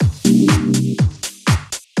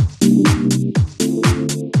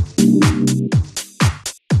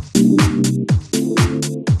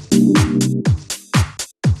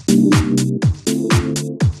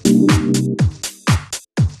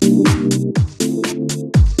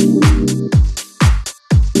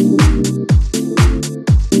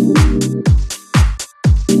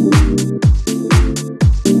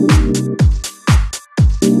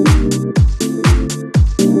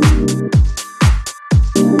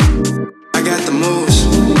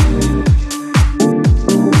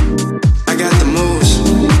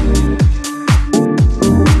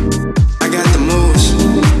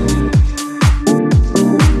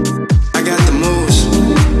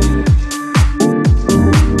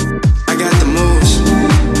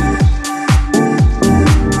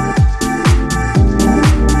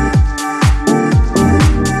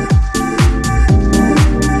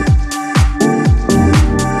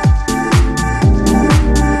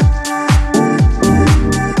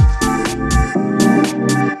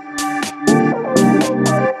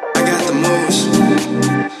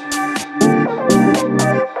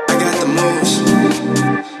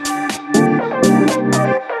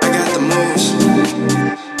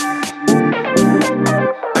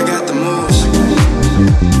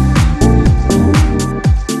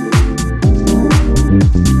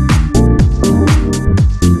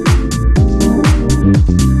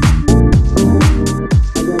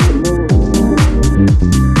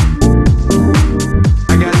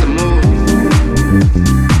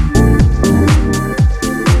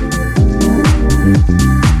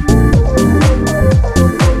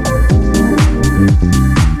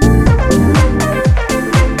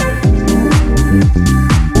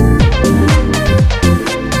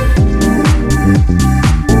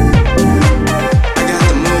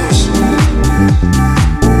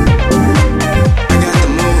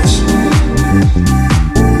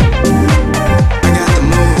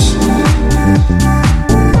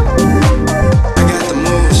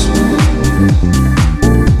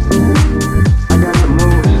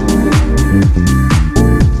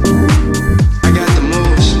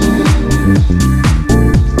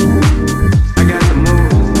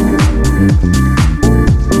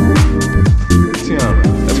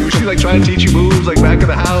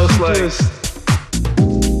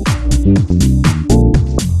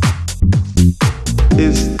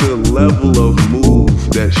It's the level of move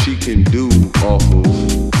that she can do off of.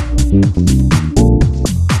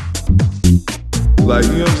 Like,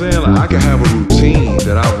 you know what I'm saying? Like, I can have a routine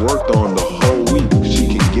that I've worked on the whole week. She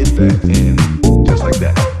can get that in just like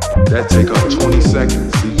that. That take up 20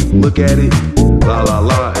 seconds. So you can look at it, la la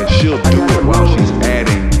la, and she'll do it while she's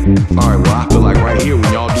adding. All right, well, I feel like right here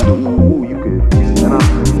when y'all do the ooh, you could. And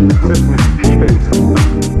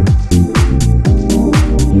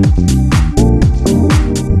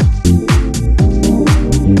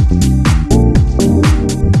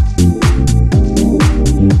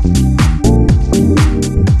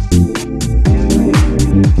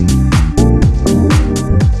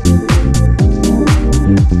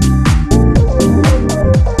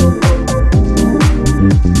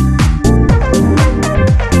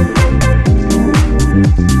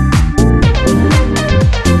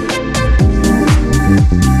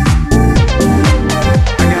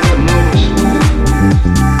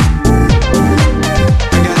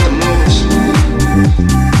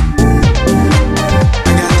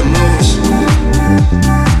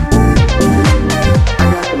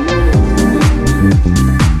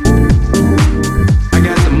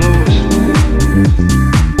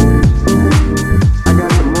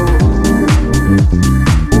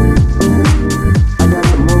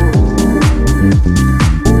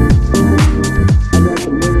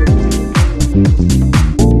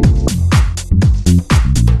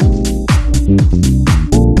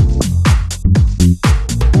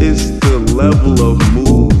it's the level of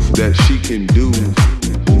move that she can do.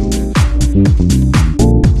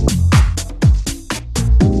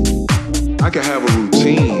 I can have a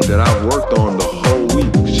routine that I've worked on the whole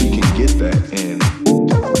week. She can get that in.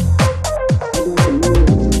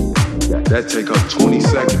 That take up 20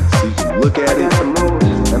 seconds. So you can look at it,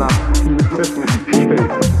 and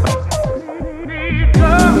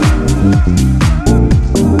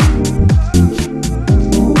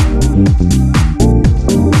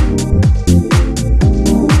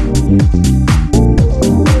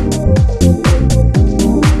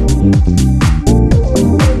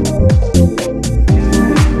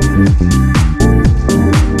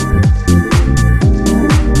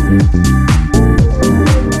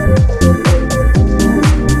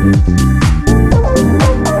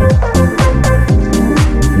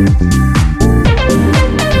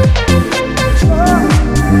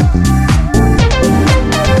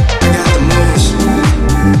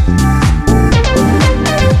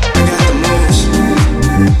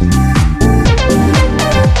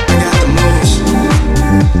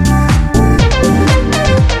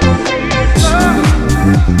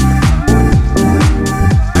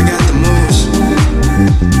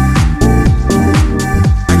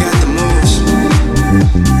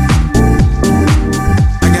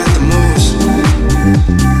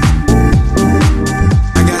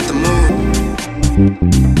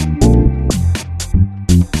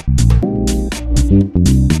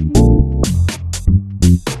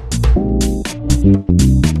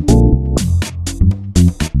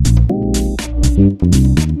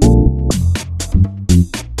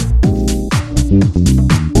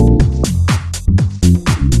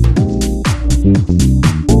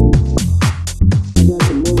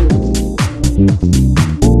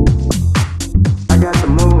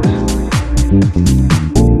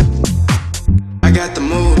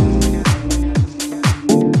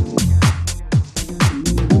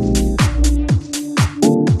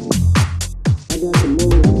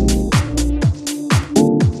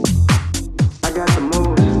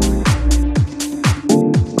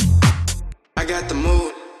I got the move.